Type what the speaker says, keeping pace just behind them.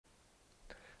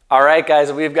All right,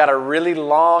 guys, we've got a really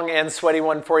long and sweaty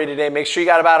one for you today. Make sure you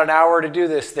got about an hour to do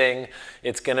this thing.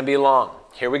 It's gonna be long.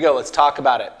 Here we go, let's talk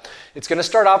about it. It's gonna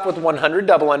start off with 100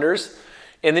 double unders,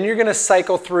 and then you're gonna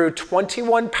cycle through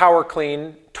 21 power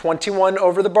clean, 21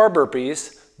 over the bar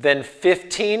burpees, then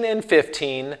 15 and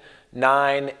 15,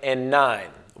 9 and 9.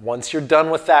 Once you're done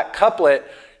with that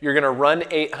couplet, you're gonna run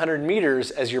 800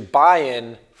 meters as your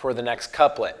buy-in for the next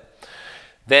couplet.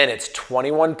 Then it's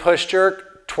 21 push jerk,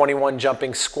 21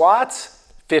 jumping squats,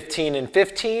 15 and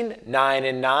 15, 9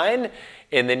 and 9,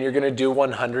 and then you're gonna do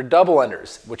 100 double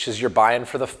unders, which is your buy-in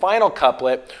for the final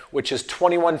couplet, which is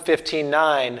 21, 15,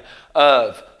 9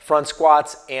 of front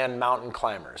squats and mountain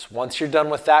climbers. Once you're done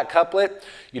with that couplet,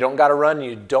 you don't gotta run,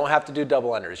 you don't have to do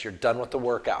double unders, you're done with the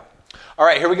workout. All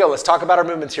right, here we go, let's talk about our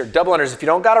movements here. Double unders, if you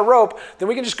don't got a rope, then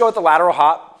we can just go with the lateral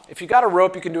hop. If you got a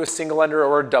rope, you can do a single under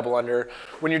or a double under.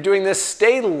 When you're doing this,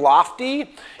 stay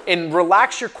lofty and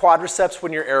relax your quadriceps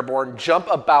when you're airborne. Jump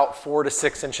about 4 to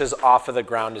 6 inches off of the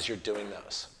ground as you're doing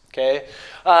those, okay?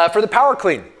 For the power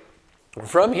clean,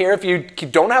 from here, if you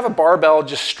don't have a barbell,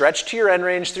 just stretch to your end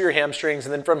range through your hamstrings,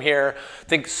 and then from here,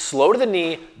 think slow to the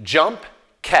knee, jump,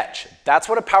 catch. That's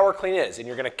what a power clean is, and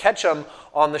you're gonna catch them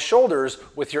on the shoulders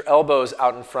with your elbows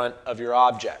out in front of your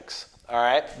objects. All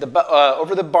right,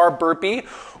 over the bar burpee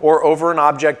or over an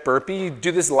object burpee, you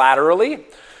do this laterally.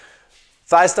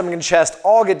 Thigh, stomach, and chest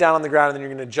all get down on the ground, and then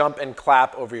you're gonna jump and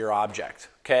clap over your object,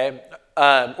 okay?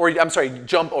 I'm sorry,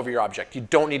 jump over your object. You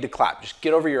don't need to clap, just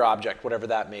get over your object, whatever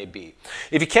that may be.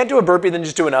 If you can't do a burpee, then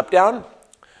just do an up down.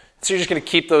 So you're just gonna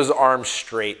keep those arms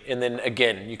straight, and then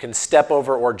again, you can step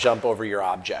over or jump over your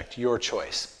object, your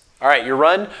choice. All right, your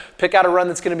run, pick out a run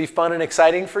that's gonna be fun and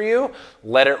exciting for you,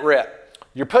 let it rip.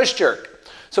 Your push jerk.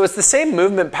 So it's the same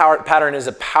movement pattern as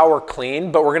a power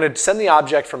clean, but we're gonna send the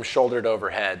object from shoulder to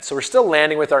overhead. So we're still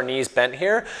landing with our knees bent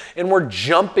here, and we're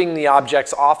jumping the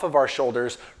objects off of our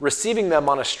shoulders, receiving them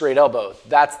on a straight elbow.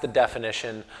 That's the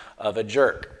definition of a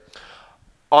jerk.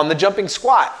 On the jumping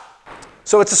squat.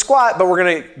 So it's a squat, but we're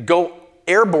gonna go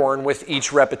airborne with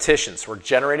each repetition. So we're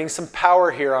generating some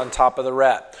power here on top of the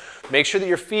rep. Make sure that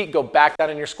your feet go back down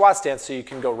in your squat stance so you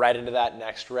can go right into that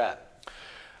next rep.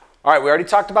 All right, we already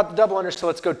talked about the double unders, so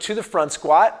let's go to the front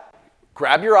squat.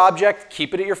 Grab your object,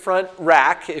 keep it at your front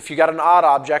rack. If you got an odd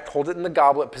object, hold it in the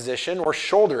goblet position or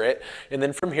shoulder it, and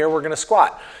then from here we're gonna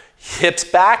squat. Hips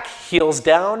back, heels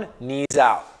down, knees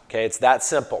out. Okay, it's that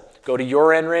simple. Go to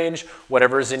your end range,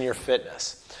 whatever is in your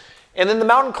fitness. And then the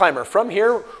mountain climber. From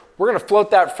here, we're gonna float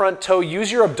that front toe.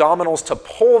 Use your abdominals to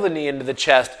pull the knee into the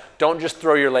chest. Don't just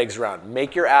throw your legs around.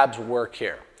 Make your abs work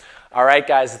here. All right,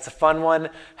 guys, it's a fun one.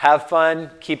 Have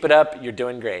fun. Keep it up. You're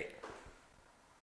doing great.